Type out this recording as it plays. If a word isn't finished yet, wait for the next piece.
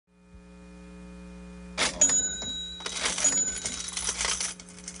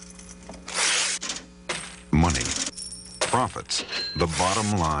money. Profits, the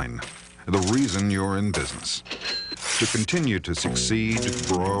bottom line, the reason you're in business. To continue to succeed,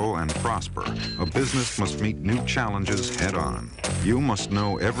 grow, and prosper, a business must meet new challenges head-on. You must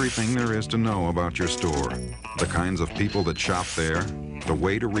know everything there is to know about your store, the kinds of people that shop there, the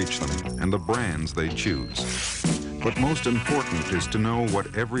way to reach them, and the brands they choose. But most important is to know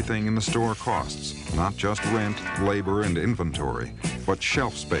what everything in the store costs, not just rent, labor, and inventory, but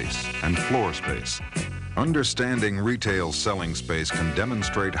shelf space and floor space. Understanding retail selling space can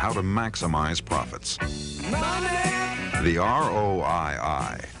demonstrate how to maximize profits. The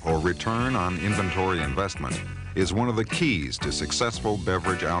ROII, or Return on Inventory Investment, is one of the keys to successful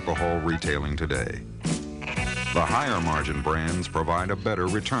beverage alcohol retailing today. The higher margin brands provide a better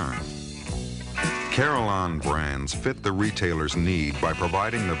return. Carillon Brands fit the retailer's need by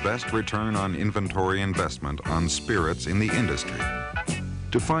providing the best return on inventory investment on spirits in the industry.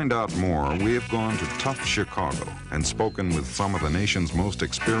 To find out more, we have gone to tough Chicago and spoken with some of the nation's most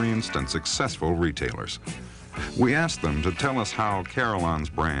experienced and successful retailers. We asked them to tell us how Carillon's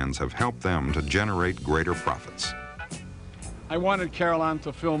brands have helped them to generate greater profits. I wanted Carillon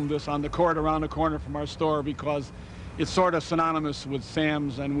to film this on the court around the corner from our store because it's sort of synonymous with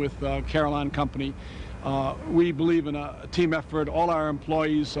Sam's and with Carillon Company. We believe in a team effort. All our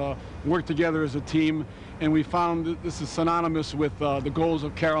employees work together as a team, and we found that this is synonymous with the goals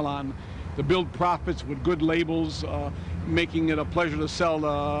of Carillon, to build profits with good labels, making it a pleasure to sell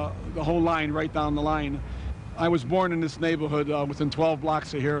the whole line right down the line. I was born in this neighborhood within 12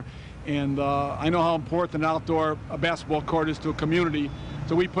 blocks of here, and I know how important an outdoor basketball court is to a community,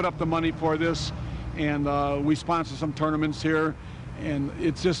 so we put up the money for this, and we sponsor some tournaments here, and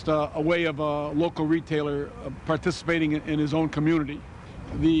it's just a way of a local retailer participating in his own community.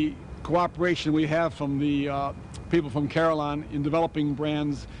 The cooperation we have from the people from Carillon in developing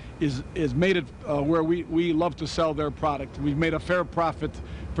brands is made it where we love to sell their product. We've made a fair profit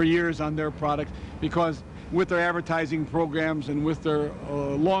for years on their product because with their advertising programs and with their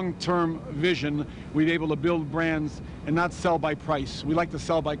long-term vision, we're able to build brands and not sell by price. We like to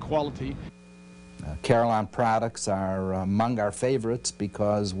sell by quality. Carillon products are among our favorites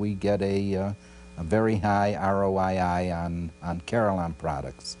because we get a very high ROII on Carillon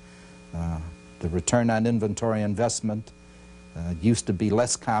products. The return on inventory investment used to be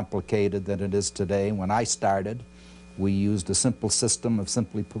less complicated than it is today. When I started, we used a simple system of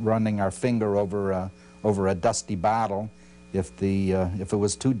simply running our finger over a dusty bottle. If it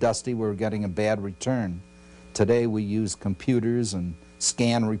was too dusty, we were getting a bad return. Today we use computers and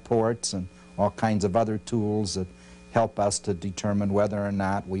scan reports and all kinds of other tools that help us to determine whether or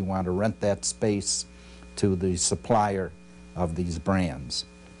not we want to rent that space to the supplier of these brands.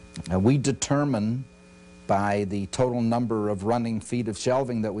 We determine by the total number of running feet of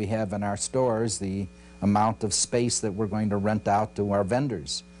shelving that we have in our stores the amount of space that we're going to rent out to our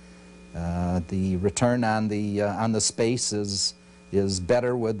vendors. The return on the space is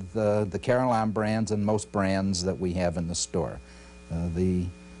better with the Carillon brands and most brands that we have in the store.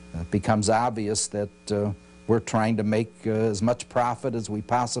 It becomes obvious that we're trying to make as much profit as we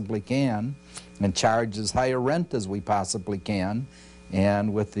possibly can and charge as high a rent as we possibly can.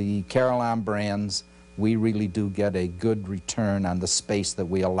 And with the Carillon brands, we really do get a good return on the space that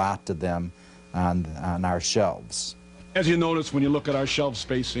we allot to them on our shelves. As you notice when you look at our shelf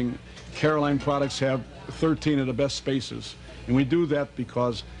spacing, Carillon products have 13 of the best spaces. And we do that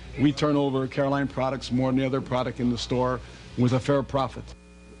because we turn over Carillon products more than the other product in the store with a fair profit.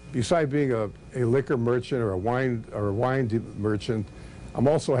 Besides being a liquor merchant or a wine merchant, I'm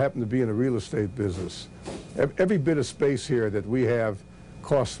also happen to be in the real estate business. Every bit of space here that we have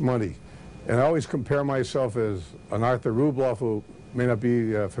costs money. And I always compare myself as an Arthur Rubloff, who may not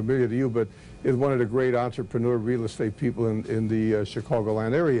be familiar to you, but is one of the great entrepreneur real estate people in the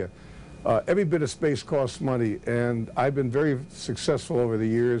Chicagoland area. Every bit of space costs money, and I've been very successful over the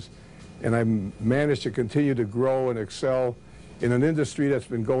years, and I've managed to continue to grow and excel in an industry that's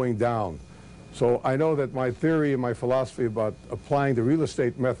been going down. So I know that my theory and my philosophy about applying the real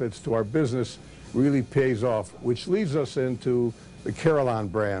estate methods to our business really pays off, which leads us into the Carillon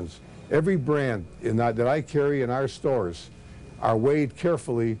brands. Every brand that I carry in our stores are weighed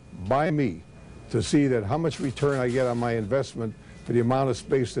carefully by me to see that how much return I get on my investment for the amount of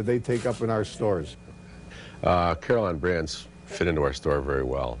space that they take up in our stores. Carillon brands fit into our store very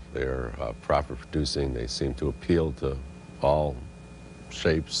well. They're profit producing. They seem to appeal to all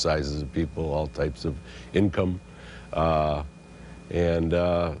shapes, sizes of people, all types of income. And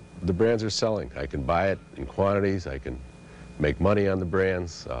the brands are selling. I can buy it in quantities. I can make money on the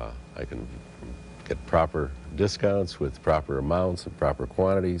brands. I can get proper discounts with proper amounts and proper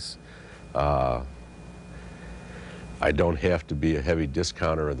quantities. I don't have to be a heavy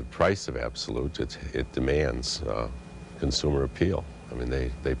discounter of the price of Absolut. It demands consumer appeal. I mean,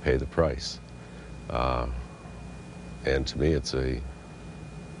 they pay the price. And to me, it's a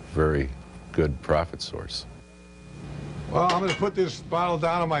very good profit source. Well, I'm going to put this bottle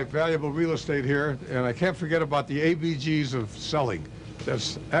down on my valuable real estate here, and I can't forget about the ABGs of selling.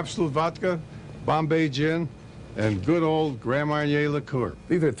 That's Absolut Vodka, Bombay Gin, and good old Grand Marnier liqueur.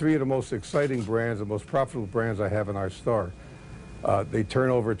 These are three of the most exciting brands, the most profitable brands I have in our store. They turn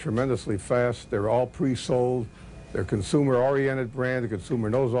over tremendously fast. They're all pre-sold. They're consumer-oriented brands. The consumer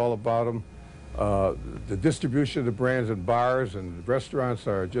knows all about them. The distribution of the brands in bars and restaurants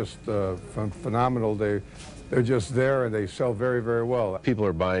are just phenomenal. They're just there, and they sell very, very well. People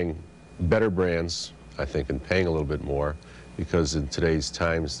are buying better brands, I think, and paying a little bit more, because in today's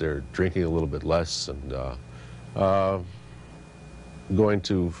times they're drinking a little bit less and going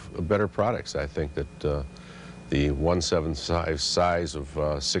to better products. I think that the 1/7 size of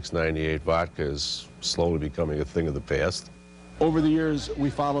 $6.98 vodka is slowly becoming a thing of the past. Over the years, we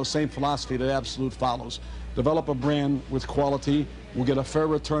follow the same philosophy that Absolut follows. Develop a brand with quality. We'll get a fair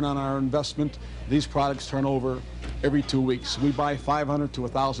return on our investment. These products turn over every 2 weeks. We buy 500 to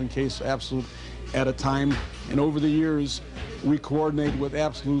 1,000 cases of Absolut at a time. And over the years, we coordinate with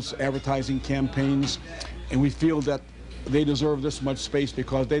Absolut's advertising campaigns, and we feel that they deserve this much space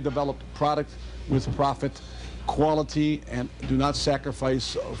because they develop product with profit, quality, and do not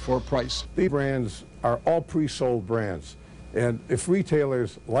sacrifice for price. These brands are all pre-sold brands. And if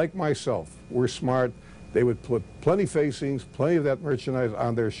retailers like myself were smart, they would put plenty facings, plenty of that merchandise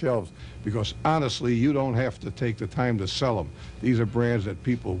on their shelves, because honestly, you don't have to take the time to sell them. These are brands that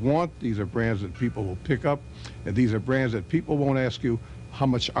people want, these are brands that people will pick up, and these are brands that people won't ask you, how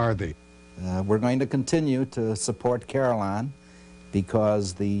much are they? We're going to continue to support Carillon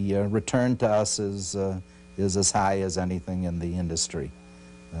because the return to us is as high as anything in the industry.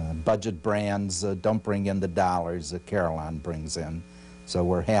 Budget brands don't bring in the dollars that Carillon brings in, so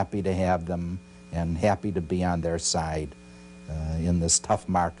we're happy to have them and happy to be on their side in this tough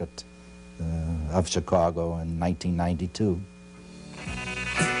market of Chicago in 1992.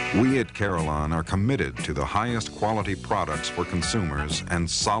 We at Carillon are committed to the highest quality products for consumers and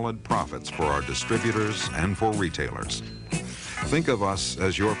solid profits for our distributors and for retailers. Think of us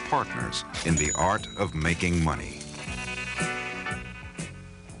as your partners in the art of making money.